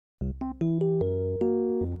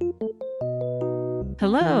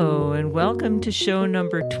Hello, and welcome to show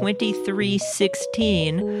number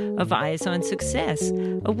 2316 of Eyes on Success,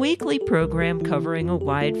 a weekly program covering a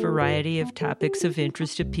wide variety of topics of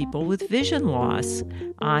interest to people with vision loss.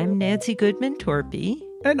 I'm Nancy Goodman-Torpy.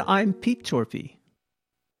 And I'm Pete Torpy.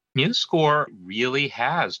 MuseScore really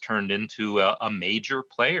has turned into a major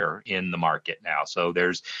player in the market now. So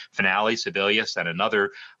there's Finale, Sibelius, and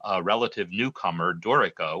another relative newcomer,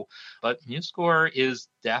 Dorico. But MuseScore is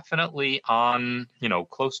definitely on,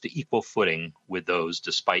 close to equal footing with those,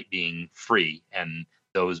 despite being free and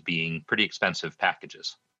those being pretty expensive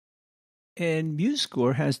packages. And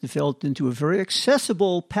MuseScore has developed into a very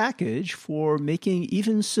accessible package for making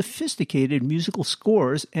even sophisticated musical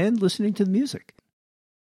scores and listening to the music.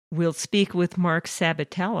 We'll speak with Mark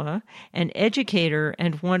Sabatella, an educator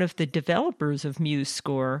and one of the developers of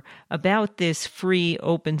MuseScore, about this free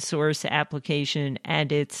open source application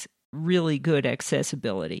and its really good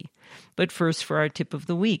accessibility. But first, for our tip of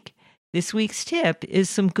the week. This week's tip is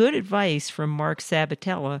some good advice from Mark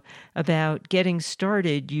Sabatella about getting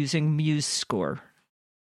started using MuseScore.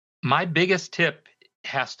 My biggest tip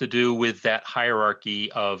has to do with that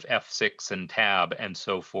hierarchy of F6 and tab and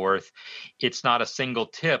so forth. It's not a single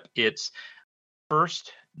tip. It's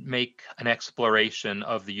first make an exploration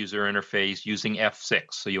of the user interface using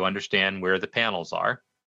F6 so you understand where the panels are.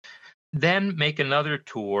 Then make another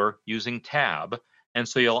tour using tab, and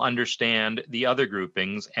so you'll understand the other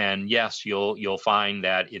groupings. And yes, you'll find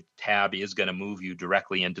that tab is going to move you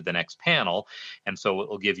directly into the next panel, and so it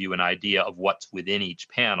will give you an idea of what's within each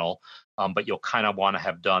panel. But you'll kind of want to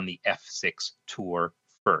have done the F6 tour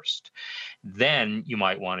first. Then you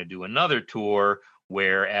might want to do another tour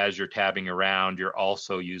where, as you're tabbing around, you're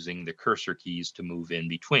also using the cursor keys to move in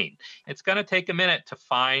between. It's going to take a minute to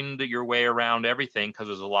find your way around everything because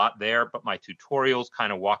there's a lot there, but my tutorials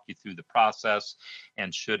kind of walk you through the process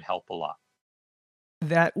and should help a lot.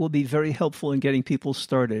 That will be very helpful in getting people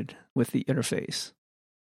started with the interface.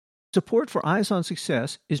 Support for Eyes on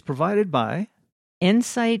Success is provided by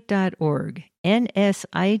Nsite.org,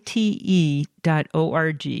 nsite.org,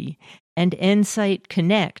 and Nsite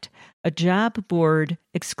Connect, a job board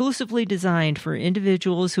exclusively designed for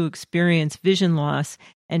individuals who experience vision loss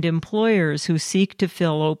and employers who seek to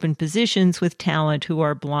fill open positions with talent who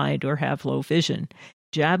are blind or have low vision.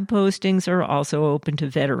 Job postings are also open to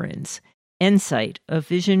veterans. Nsite, a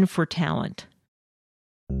vision for talent.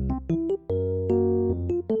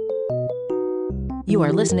 You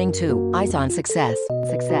are listening to Eyes on Success.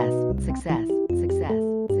 Success, success, success,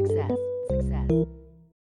 success, success.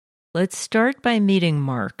 Let's start by meeting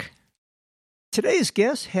Mark. Today's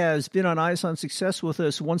guest has been on Eyes on Success with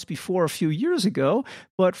us once before a few years ago,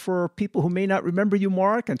 but for people who may not remember you,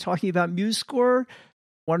 Mark, and talking about MuseScore,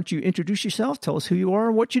 why don't you introduce yourself, tell us who you are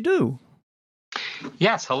and what you do?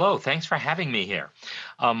 Yes, hello. Thanks for having me here.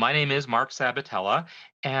 My name is Mark Sabatella,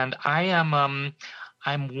 and I'm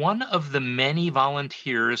one of the many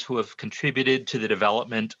volunteers who have contributed to the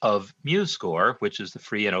development of MuseScore, which is the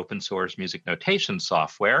free and open source music notation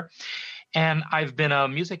software. And I've been a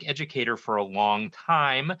music educator for a long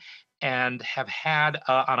time and have had,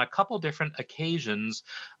 on a couple different occasions,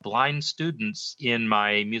 blind students in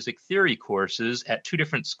my music theory courses at two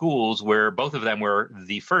different schools where both of them were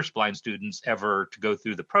the first blind students ever to go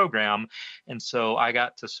through the program. And so I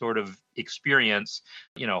got to sort of experience,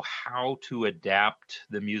 how to adapt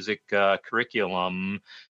the music curriculum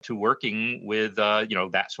to working with,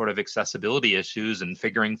 that sort of accessibility issues and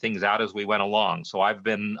figuring things out as we went along. So I've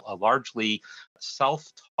been a largely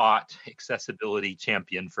self-taught accessibility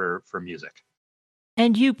champion for music.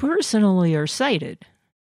 And you personally are sighted.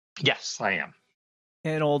 Yes, I am.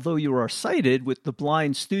 And although you are sighted, with the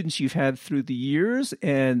blind students you've had through the years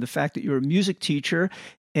and the fact that you're a music teacher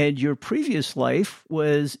and your previous life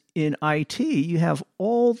was in IT, you have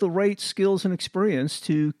all the right skills and experience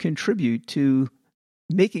to contribute to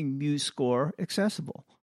making MuseScore accessible.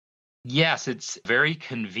 Yes, it's a very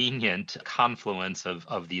convenient confluence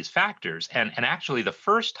of these factors. And actually, the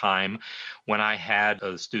first time when I had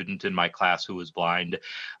a student in my class who was blind,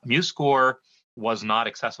 MuseScore was not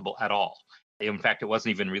accessible at all. In fact, it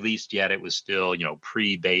wasn't even released yet. It was still,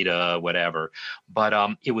 pre-beta, whatever. But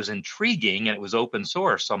it was intriguing and it was open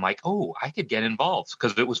source. So I'm like, oh, I could get involved,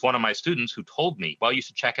 because it was one of my students who told me, well, you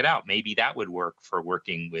should check it out. Maybe that would work for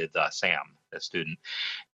working with Sam, the student.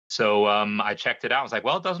 So I checked it out. I was like,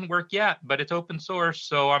 well, it doesn't work yet, but it's open source.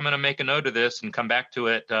 So I'm going to make a note of this and come back to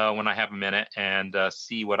it when I have a minute and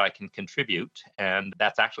see what I can contribute. And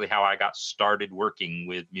that's actually how I got started working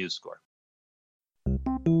with MuseScore.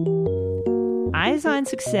 Eyes on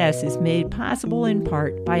Success is made possible in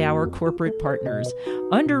part by our corporate partners.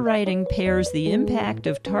 Underwriting pairs the impact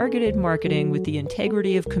of targeted marketing with the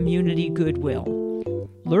integrity of community goodwill.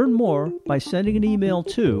 Learn more by sending an email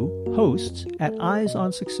to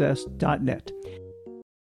hosts@eyesonsuccess.net.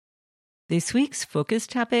 This week's focus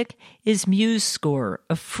topic is MuseScore,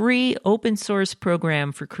 a free open source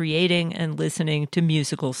program for creating and listening to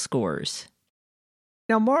musical scores.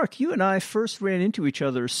 Now, Mark, you and I first ran into each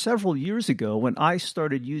other several years ago when I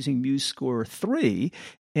started using MuseScore 3,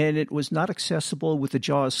 and it was not accessible with the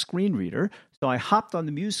JAWS screen reader. So I hopped on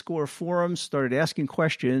the MuseScore forums, started asking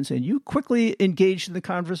questions, and you quickly engaged in the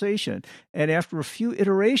conversation. And after a few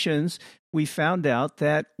iterations, we found out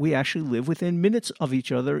that we actually live within minutes of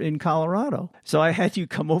each other in Colorado. So I had you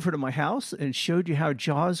come over to my house and showed you how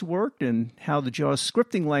JAWS worked and how the JAWS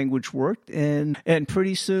scripting language worked. And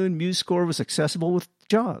pretty soon, MuseScore was accessible with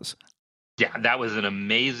JAWS. Yeah, that was an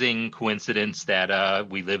amazing coincidence that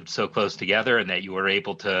we lived so close together and that you were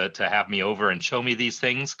able to have me over and show me these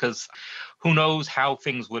things, because who knows how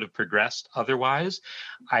things would have progressed otherwise.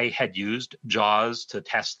 I had used JAWS to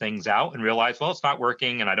test things out and realized, well, it's not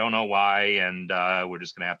working and I don't know why, and we're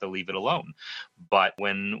just going to have to leave it alone. But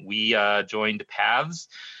when we joined paths,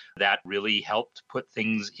 that really helped put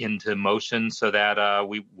things into motion so that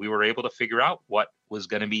we were able to figure out what was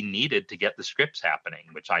going to be needed to get the scripts happening,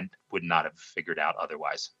 which I would not have figured out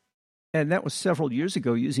otherwise. And that was several years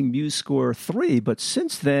ago using MuseScore 3. But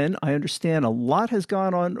since then, I understand a lot has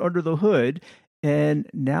gone on under the hood, and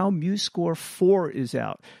now MuseScore 4 is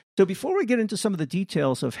out. So before we get into some of the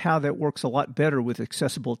details of how that works a lot better with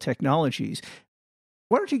accessible technologies,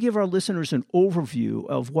 why don't you give our listeners an overview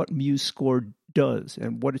of what MuseScore does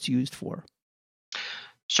and what it's used for?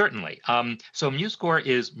 Certainly. So MuseScore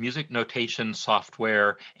is music notation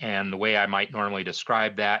software, and the way I might normally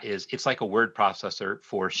describe that is it's like a word processor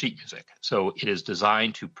for sheet music. So it is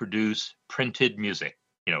designed to produce printed music,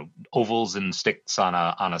 ovals and sticks on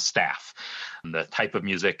a staff, the type of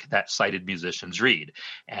music that sighted musicians read.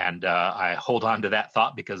 And I hold on to that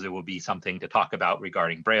thought because there will be something to talk about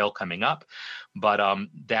regarding Braille coming up. But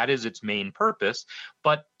that is its main purpose.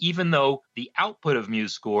 But even though the output of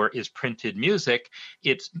MuseScore is printed music,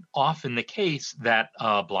 it's often the case that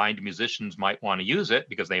blind musicians might want to use it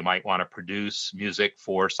because they might want to produce music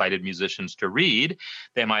for sighted musicians to read.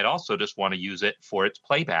 They might also just want to use it for its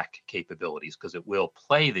playback capabilities because it will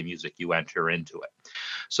play the music you enter into it.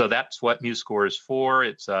 So that's what MuseScore is for.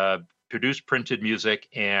 It's produce printed music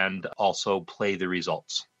and also play the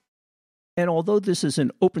results. And although this is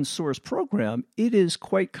an open source program, it is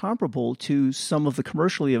quite comparable to some of the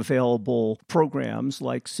commercially available programs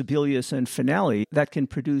like Sibelius and Finale that can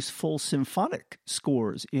produce full symphonic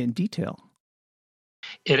scores in detail.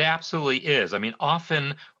 It absolutely is. I mean,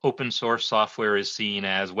 often open source software is seen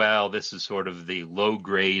as, well, this is sort of the low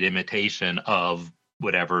grade imitation of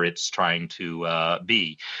whatever it's trying to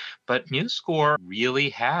be. But MuseScore really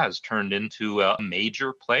has turned into a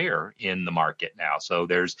major player in the market now. So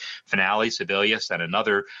there's Finale, Sibelius, and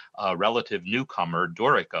another relative newcomer,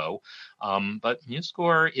 Dorico. But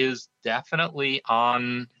MuseScore is definitely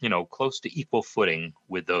on, close to equal footing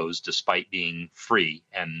with those, despite being free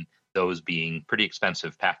and those being pretty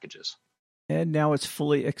expensive packages. And now it's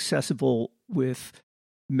fully accessible with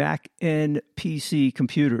Mac and PC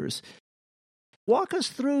computers. Walk us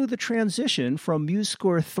through the transition from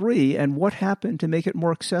MuseScore 3 and what happened to make it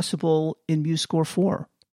more accessible in MuseScore 4.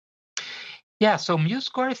 Yeah, so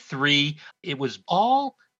MuseScore 3, it was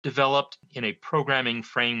all developed in a programming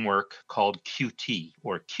framework called Qt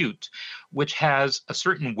or Qt, which has a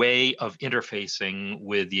certain way of interfacing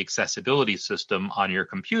with the accessibility system on your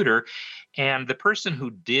computer. And the person who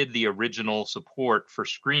did the original support for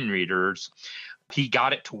screen readers, he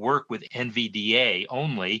got it to work with NVDA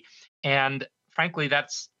only. And frankly,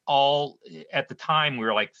 that's all. At the time, we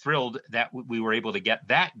were thrilled that we were able to get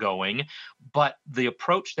that going. But the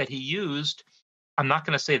approach that he used, I'm not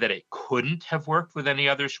going to say that it couldn't have worked with any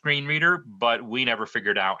other screen reader, but we never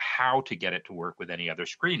figured out how to get it to work with any other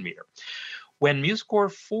screen reader. When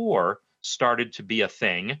MuseScore 4 started to be a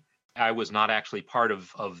thing, I was not actually part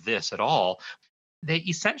of this at all. They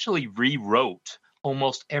essentially rewrote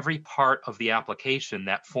almost every part of the application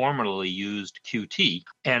that formerly used Qt,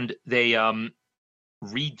 and they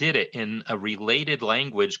redid it in a related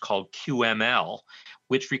language called QML,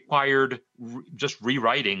 which required just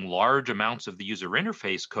rewriting large amounts of the user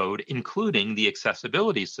interface code, including the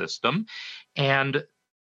accessibility system. And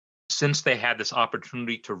since they had this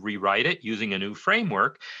opportunity to rewrite it using a new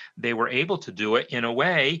framework, they were able to do it in a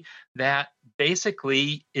way that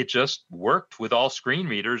basically it just worked with all screen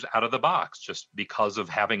readers out of the box, just because of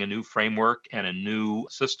having a new framework and a new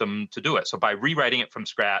system to do it. So by rewriting it from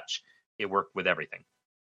scratch, it worked with everything.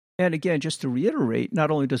 And again, just to reiterate, not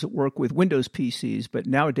only does it work with Windows PCs, but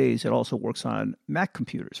nowadays it also works on Mac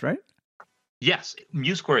computers, right? Yes,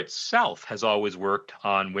 MuseScore itself has always worked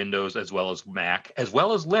on Windows as well as Mac, as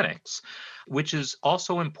well as Linux, which is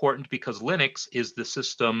also important because Linux is the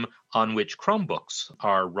system on which Chromebooks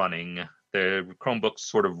are running. The Chromebooks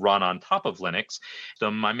sort of run on top of Linux.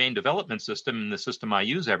 So my main development system and the system I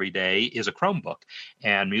use every day is a Chromebook,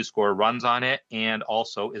 and MuseScore runs on it and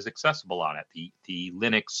also is accessible on it. The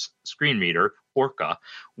Linux screen reader, Orca,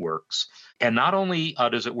 works. And not only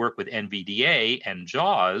does it work with NVDA and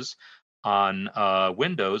JAWS on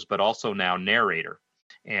Windows, but also now Narrator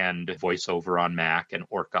and VoiceOver on Mac and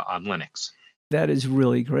Orca on Linux. That is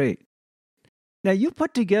really great. Now, you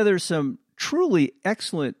put together some truly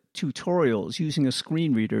excellent tutorials using a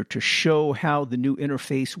screen reader to show how the new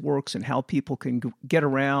interface works and how people can get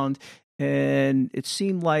around. And it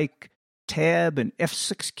seemed like Tab and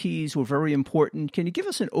F6 keys were very important. Can you give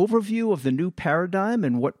us an overview of the new paradigm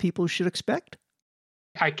and what people should expect?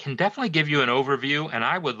 I can definitely give you an overview, and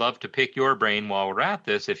I would love to pick your brain while we're at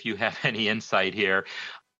this if you have any insight here.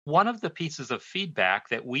 One of the pieces of feedback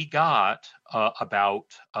that we got about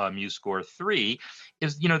MuseScore 3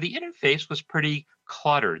 is, the interface was pretty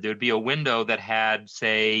cluttered. There'd be a window that had,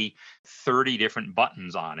 say, 30 different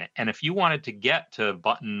buttons on it. And if you wanted to get to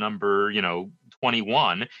button number,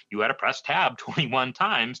 21, you had to press tab 21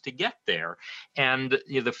 times to get there. And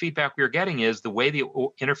the feedback we were getting is the way the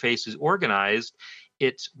interface is organized,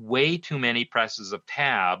 it's way too many presses of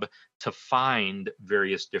tab to find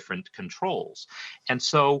various different controls. And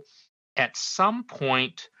so at some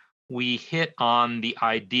point, we hit on the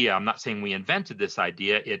idea, I'm not saying we invented this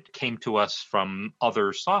idea, it came to us from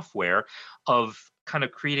other software, of kind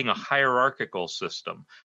of creating a hierarchical system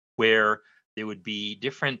where there would be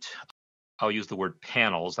different, I'll use the word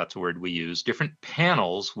panels, that's a word we use, different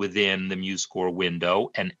panels within the MuseScore window,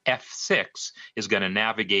 and F6 is going to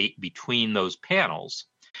navigate between those panels.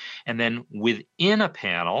 And then within a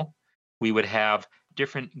panel, we would have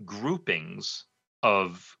different groupings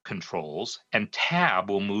of controls, and tab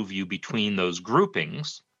will move you between those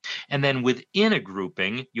groupings. And then within a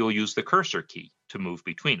grouping, you'll use the cursor key to move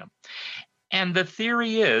between them. And the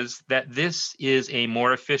theory is that this is a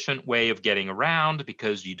more efficient way of getting around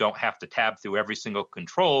because you don't have to tab through every single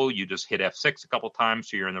control. You just hit F6 a couple times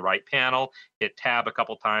so you're in the right panel, hit tab a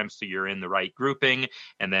couple times so you're in the right grouping,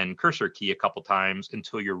 and then cursor key a couple times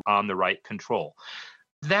until you're on the right control.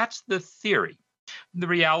 That's the theory. The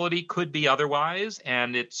reality could be otherwise,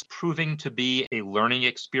 and it's proving to be a learning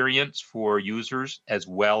experience for users as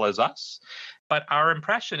well as us. But our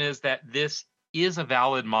impression is that this is a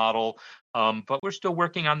valid model, but we're still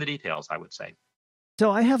working on the details, I would say.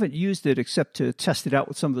 So I haven't used it except to test it out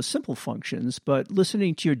with some of the simple functions, but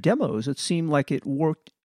listening to your demos, it seemed like it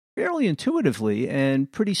worked fairly intuitively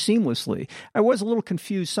and pretty seamlessly. I was a little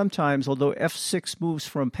confused sometimes, although F6 moves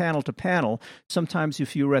from panel to panel. Sometimes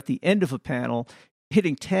if you were at the end of a panel,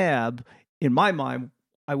 hitting tab, in my mind,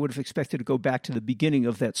 I would have expected to go back to the beginning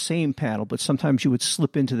of that same panel, but sometimes you would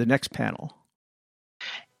slip into the next panel.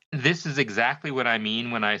 This is exactly what I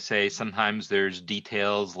mean when I say sometimes there's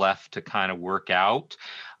details left to kind of work out.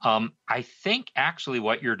 I think actually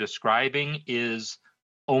what you're describing is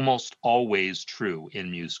almost always true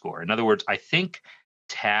in MuseScore. In other words, I think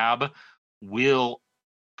tab will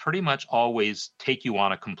pretty much always take you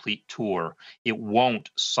on a complete tour. It won't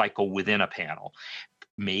cycle within a panel.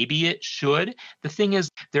 Maybe it should. The thing is,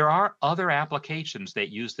 there are other applications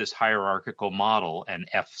that use this hierarchical model and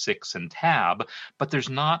F6 and tab, but there's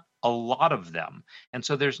not a lot of them. And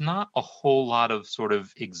so there's not a whole lot of sort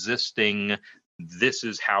of existing, this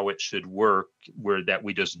is how it should work, where that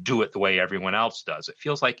we just do it the way everyone else does. It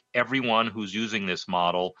feels like everyone who's using this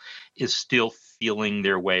model is still feeling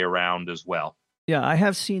their way around as well. Yeah, I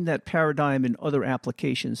have seen that paradigm in other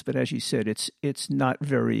applications, but as you said, it's not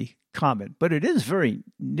very common, but it is very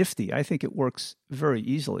nifty. I think it works very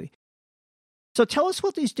easily. So tell us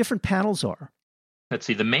what these different panels are. Let's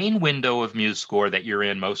see, the main window of MuseScore that you're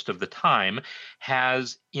in most of the time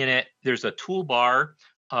has in it, there's a toolbar,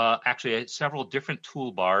 actually several different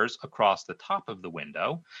toolbars across the top of the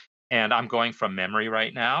window. And I'm going from memory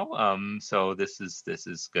right now, so this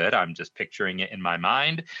is good. I'm just picturing it in my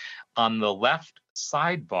mind. On the left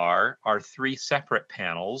sidebar are three separate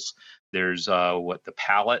panels. There's the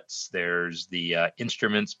palettes, there's the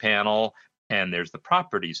instruments panel, and there's the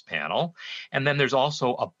properties panel. And then there's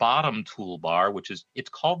also a bottom toolbar, it's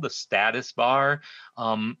called the status bar.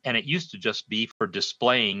 And it used to just be for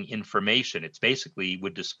displaying information. It's basically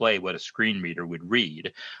would display what a screen reader would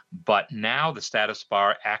read. But now the status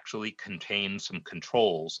bar actually contains some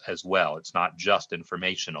controls as well. It's not just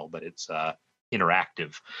informational, but it's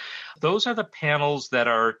interactive. Those are the panels that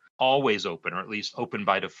are always open, or at least open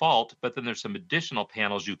by default, but then there's some additional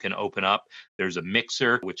panels you can open up. There's a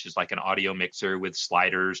mixer, which is like an audio mixer with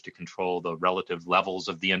sliders to control the relative levels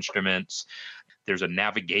of the instruments. There's a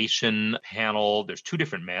navigation panel. There's two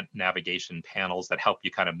different navigation panels that help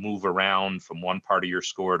you kind of move around from one part of your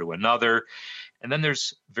score to another. And then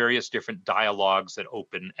there's various different dialogues that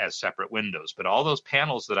open as separate windows. But all those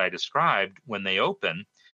panels that I described, when they open,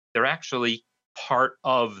 they're actually part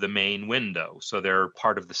of the main window. So they're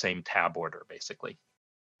part of the same tab order, basically.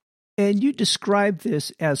 And you describe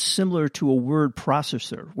this as similar to a word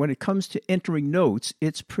processor. When it comes to entering notes,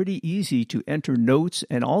 it's pretty easy to enter notes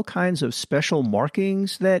and all kinds of special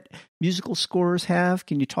markings that musical scorers have.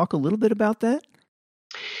 Can you talk a little bit about that?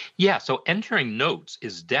 Yeah, so entering notes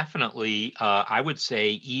is definitely, I would say,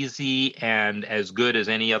 easy and as good as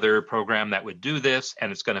any other program that would do this.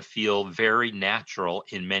 And it's going to feel very natural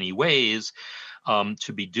in many ways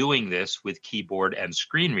to be doing this with keyboard and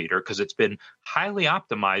screen reader, because it's been highly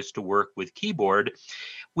optimized to work with keyboard,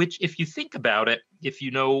 which, if you think about it, if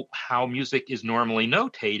you know how music is normally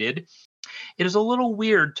notated, it is a little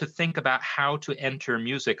weird to think about how to enter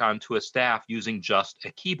music onto a staff using just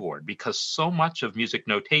a keyboard, because so much of music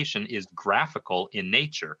notation is graphical in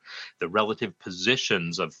nature, the relative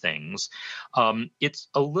positions of things. It's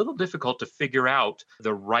a little difficult to figure out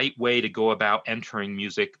the right way to go about entering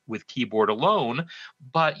music with keyboard alone,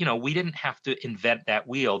 but we didn't have to invent that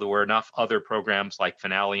wheel. There were enough other programs like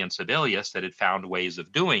Finale and Sibelius that had found ways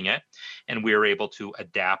of doing it, and we were able to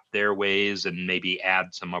adapt their ways and maybe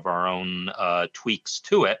add some of our own tweaks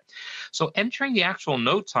to it. So entering the actual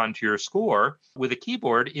notes onto your score with a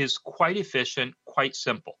keyboard is quite efficient, quite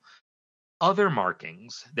simple. Other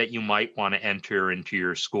markings that you might want to enter into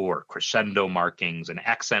your score, crescendo markings and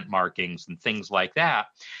accent markings and things like that,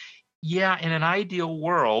 yeah, in an ideal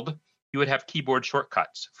world, you would have keyboard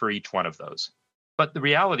shortcuts for each one of those. But the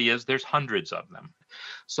reality is there's hundreds of them.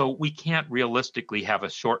 So we can't realistically have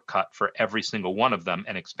a shortcut for every single one of them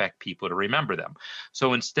and expect people to remember them.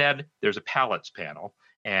 So instead, there's a palettes panel.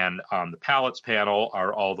 And on the palettes panel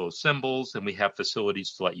are all those symbols. And we have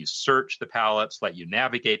facilities to let you search the palettes, let you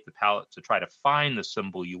navigate the palette to try to find the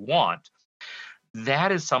symbol you want.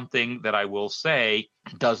 That is something that I will say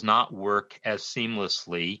does not work as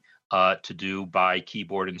seamlessly to do by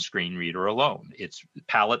keyboard and screen reader alone. It's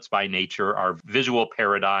palettes by nature, our visual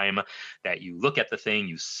paradigm that you look at the thing,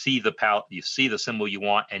 you see the palette, you see the symbol you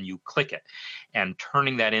want, and you click it. And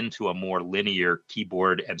turning that into a more linear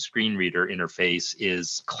keyboard and screen reader interface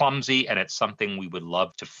is clumsy, and it's something we would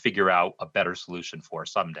love to figure out a better solution for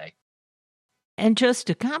someday. And just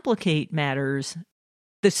to complicate matters,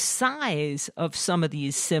 the size of some of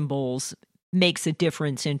these symbols makes a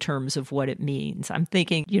difference in terms of what it means. I'm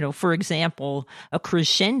thinking, for example, a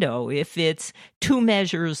crescendo, if it's 2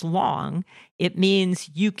 measures long, it means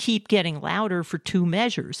you keep getting louder for 2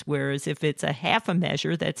 measures. Whereas if it's a half a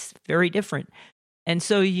measure, that's very different. And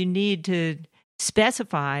so you need to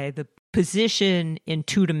specify the position in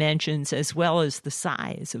 2 dimensions as well as the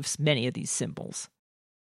size of many of these symbols.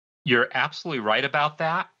 You're absolutely right about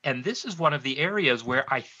that. And this is one of the areas where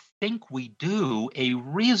I think we do a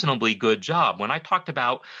reasonably good job. When I talked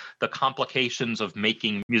about the complications of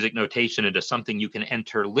making music notation into something you can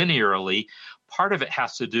enter linearly, part of it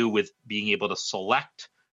has to do with being able to select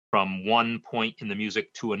from one point in the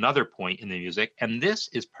music to another point in the music. And this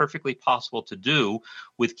is perfectly possible to do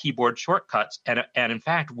with keyboard shortcuts. And in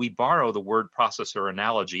fact, we borrow the word processor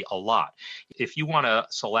analogy a lot. If you want to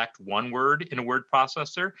select one word in a word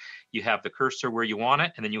processor, you have the cursor where you want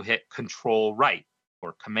it, and then you hit Control Right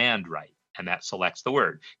or Command Right, and that selects the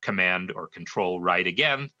word. Command or Control Right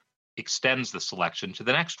again extends the selection to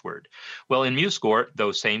the next word. Well, in MuseScore,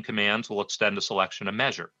 those same commands will extend a selection of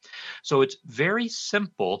measure. So it's very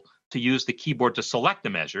simple to use the keyboard to select the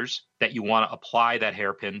measures that you want to apply that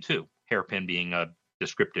hairpin to, hairpin being a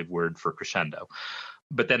descriptive word for crescendo.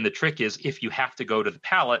 But then the trick is, if you have to go to the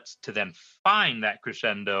palettes to then find that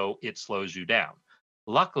crescendo, it slows you down.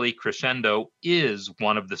 Luckily, crescendo is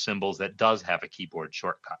one of the symbols that does have a keyboard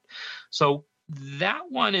shortcut. So that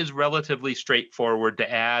one is relatively straightforward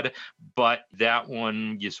to add, but that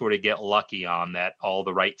one you sort of get lucky on, that all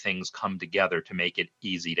the right things come together to make it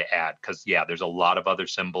easy to add. Because, yeah, there's a lot of other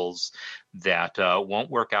symbols that won't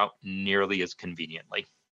work out nearly as conveniently.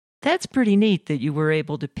 That's pretty neat that you were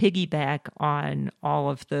able to piggyback on all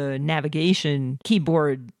of the navigation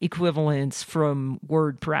keyboard equivalents from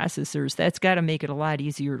word processors. That's got to make it a lot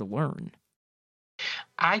easier to learn.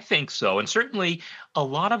 I think so. And certainly a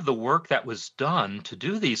lot of the work that was done to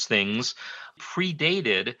do these things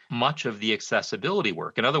predated much of the accessibility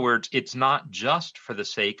work. In other words, it's not just for the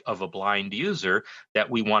sake of a blind user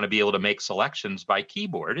that we want to be able to make selections by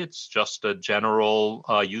keyboard. It's just a general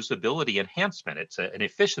usability enhancement. It's an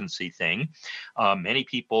efficiency thing. Many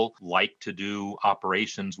people like to do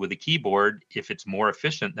operations with a keyboard if it's more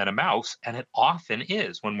efficient than a mouse, and it often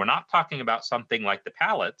is. When we're not talking about something like the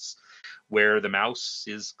palettes, where the mouse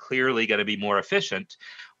is clearly going to be more efficient,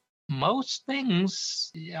 most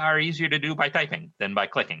things are easier to do by typing than by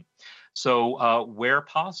clicking. So where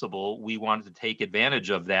possible, we wanted to take advantage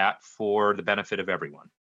of that for the benefit of everyone.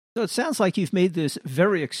 So it sounds like you've made this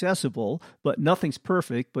very accessible, but nothing's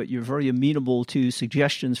perfect, but you're very amenable to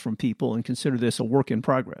suggestions from people and consider this a work in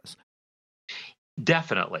progress.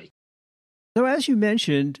 Definitely. So as you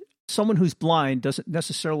mentioned, someone who's blind doesn't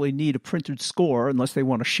necessarily need a printed score unless they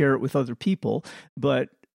want to share it with other people, but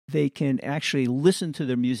they can actually listen to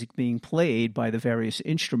their music being played by the various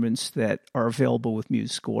instruments that are available with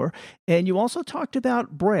MuseScore. And you also talked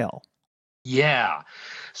about Braille. Yeah.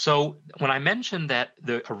 So when I mentioned that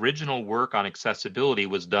the original work on accessibility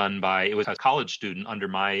was done by, it was a college student under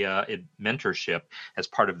my mentorship as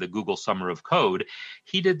part of the Google Summer of Code,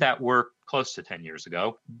 he did that work close to 10 years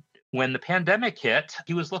ago. When the pandemic hit,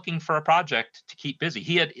 he was looking for a project to keep busy.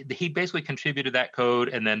 He basically contributed that code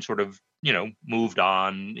and then sort of, moved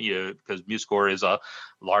on, because MuseScore is a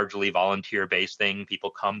largely volunteer-based thing.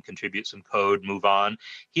 People come, contribute some code, move on.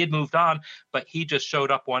 He had moved on, but he just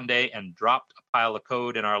showed up one day and dropped a pile of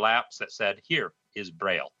code in our laps that said, "Here is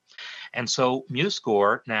Braille." And so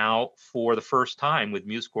MuseScore now, for the first time with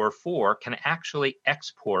MuseScore 4, can actually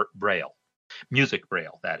export Braille. Music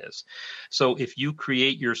Braille, that is. So if you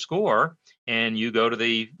create your score and you go to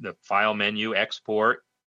the file menu, export,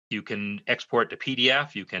 you can export to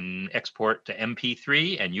PDF, you can export to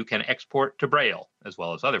MP3, and you can export to Braille, as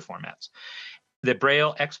well as other formats. The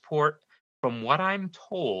Braille export, from what I'm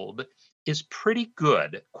told, is pretty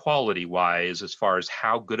good quality-wise as far as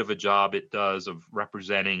how good of a job it does of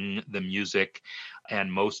representing the music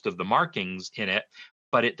and most of the markings in it,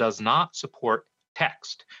 but it does not support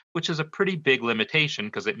text, which is a pretty big limitation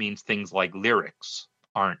because it means things like lyrics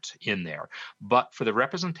aren't in there. But for the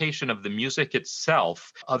representation of the music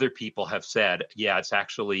itself, other people have said, yeah, it's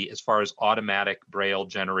actually, as far as automatic Braille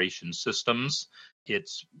generation systems,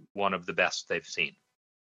 it's one of the best they've seen.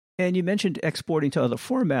 And you mentioned exporting to other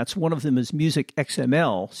formats. One of them is Music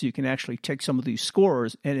XML, so you can actually take some of these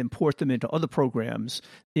scores and import them into other programs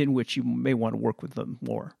in which you may want to work with them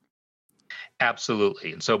more.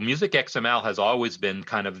 Absolutely. And so Music XML has always been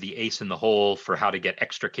kind of the ace in the hole for how to get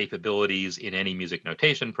extra capabilities in any music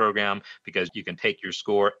notation program, because you can take your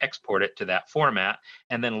score, export it to that format,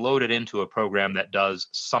 and then load it into a program that does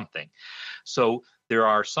something. So there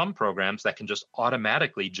are some programs that can just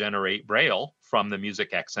automatically generate Braille from the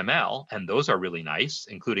Music XML, and those are really nice,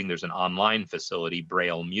 including there's an online facility,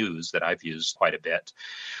 Braille Muse, that I've used quite a bit.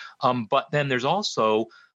 But then there's also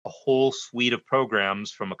a whole suite of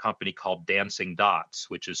programs from a company called Dancing Dots,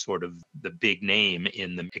 which is sort of the big name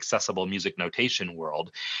in the accessible music notation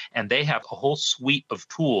world. And they have a whole suite of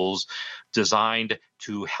tools designed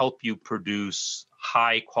to help you produce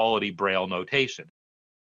high quality Braille notation.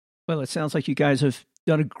 Well, it sounds like you guys have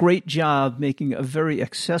done a great job making a very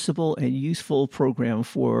accessible and useful program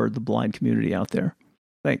for the blind community out there.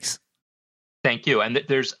 Thanks. Thank you. And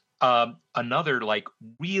there's another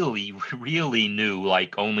really new,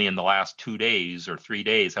 only in the last 2 days or 3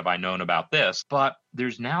 days have I known about this, but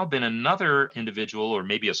there's now been another individual, or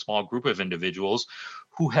maybe a small group of individuals,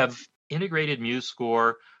 who have integrated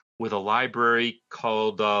MuseScore with a library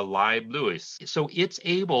called LibLewis. So it's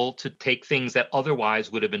able to take things that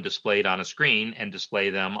otherwise would have been displayed on a screen and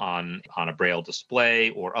display them on a Braille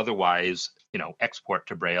display, or otherwise, export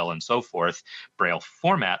to Braille and so forth, Braille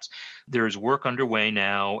formats. There's work underway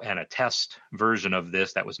now and a test version of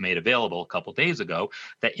this that was made available a couple days ago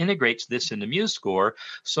that integrates this into MuseScore,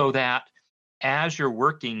 so that as you're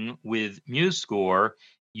working with MuseScore,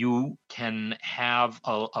 you can have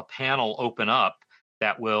a panel open up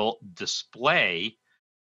that will display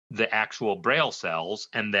the actual Braille cells,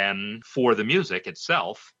 and then for the music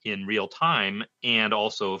itself in real time, and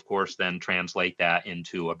also, of course, then translate that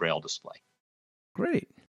into a Braille display. Great.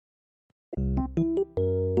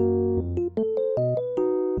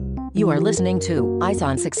 You are listening to Eyes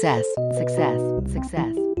on Success. Success,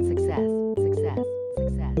 success, success, success,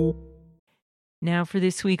 success. Now for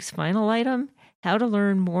this week's final item, how to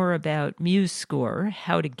learn more about MuseScore,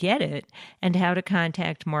 how to get it, and how to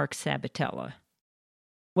contact Mark Sabatella.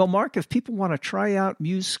 Well, Mark, if people want to try out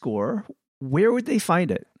MuseScore, where would they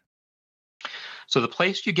find it? So the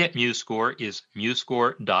place you get MuseScore is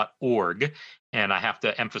musescore.org. And I have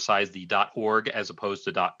to emphasize the .org as opposed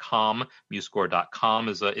to .com. MuseScore.com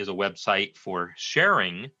is a website for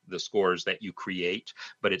sharing the scores that you create,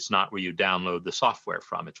 but it's not where you download the software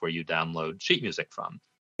from. It's where you download sheet music from.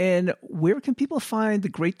 And where can people find the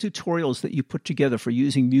great tutorials that you put together for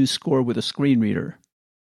using MuseScore with a screen reader?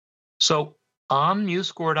 So on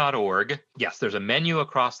musescore.org, yes, there's a menu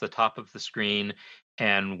across the top of the screen,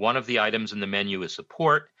 and one of the items in the menu is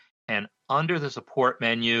support. And under the support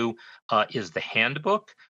menu is the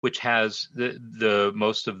handbook, which has the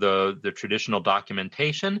most of the traditional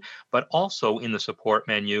documentation, but also in the support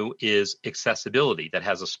menu is accessibility that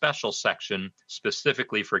has a special section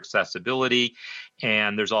specifically for accessibility.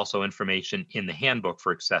 And there's also information in the handbook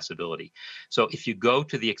for accessibility. So if you go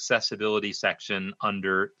to the accessibility section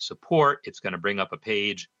under support, it's going to bring up a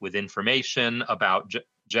page with information about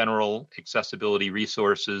general accessibility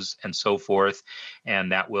resources and so forth,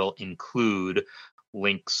 and that will include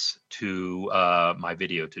links to my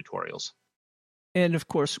video tutorials. And of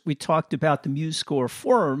course, we talked about the MuseScore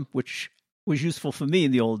forum, which was useful for me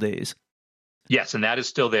in the old days. Yes, and that is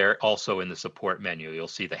still there also in the support menu. You'll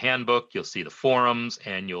see the handbook, you'll see the forums,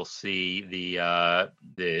 and you'll see the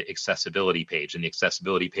accessibility page. And the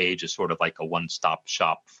accessibility page is sort of like a one-stop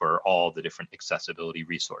shop for all the different accessibility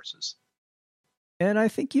resources. And I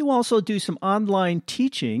think you also do some online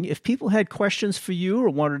teaching. If people had questions for you or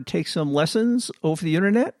wanted to take some lessons over the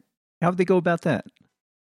internet, how would they go about that?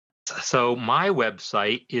 So my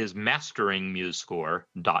website is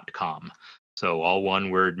masteringmusescore.com. So all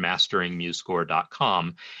one word,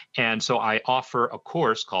 masteringmusescore.com. And so I offer a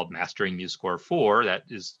course called Mastering MuseScore 4 that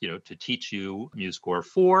is, to teach you MuseScore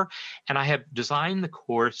 4. And I have designed the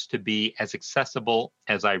course to be as accessible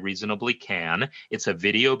as I reasonably can. It's a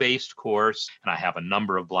video-based course, and I have a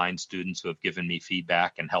number of blind students who have given me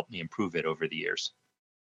feedback and helped me improve it over the years.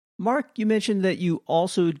 Mark, you mentioned that you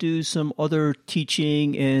also do some other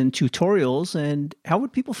teaching and tutorials. And how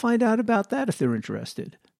would people find out about that if they're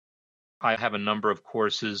interested? I have a number of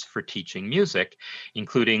courses for teaching music,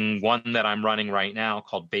 including one that I'm running right now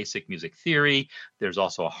called Basic Music Theory. There's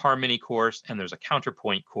also a harmony course, and there's a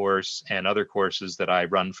counterpoint course and other courses that I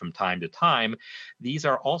run from time to time. These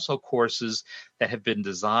are also courses that have been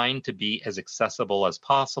designed to be as accessible as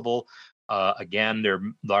possible. Again, they're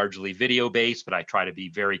largely video-based, but I try to be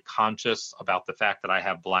very conscious about the fact that I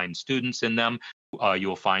have blind students in them. You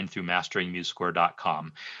will find through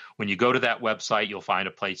masteringmusescore.com. When you go to that website, you'll find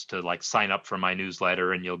a place to sign up for my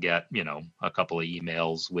newsletter, and you'll get, a couple of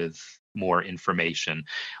emails with more information.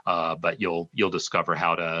 But you'll discover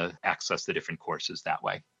how to access the different courses that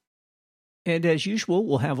way. And as usual,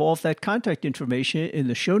 we'll have all of that contact information in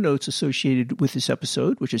the show notes associated with this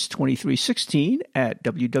episode, which is 2316 at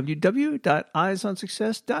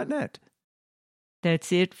www.eyesonsuccess.net.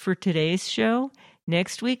 That's it for today's show.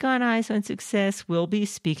 Next week on Eyes on Success, we'll be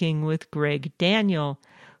speaking with Greg Daniel,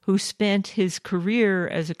 who spent his career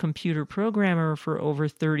as a computer programmer for over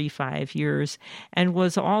 35 years and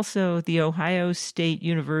was also the Ohio State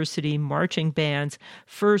University Marching Band's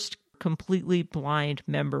first completely blind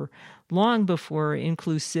member, long before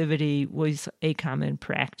inclusivity was a common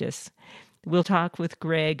practice. We'll talk with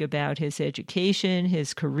Greg about his education,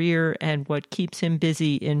 his career, and what keeps him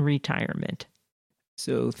busy in retirement.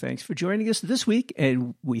 So thanks for joining us this week,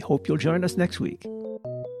 and we hope you'll join us next week.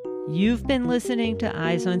 You've been listening to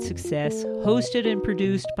Eyes on Success, hosted and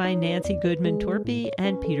produced by Nancy Goodman Torpy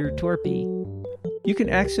and Peter Torpy. You can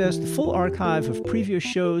access the full archive of previous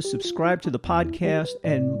shows, subscribe to the podcast,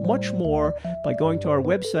 and much more by going to our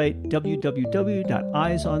website,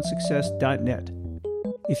 www.eyesonsuccess.net.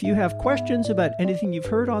 If you have questions about anything you've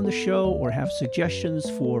heard on the show or have suggestions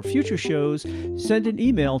for future shows, send an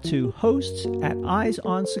email to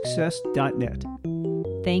hosts@eyesonsuccess.net.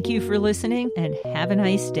 Thank you for listening, and have a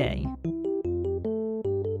nice day.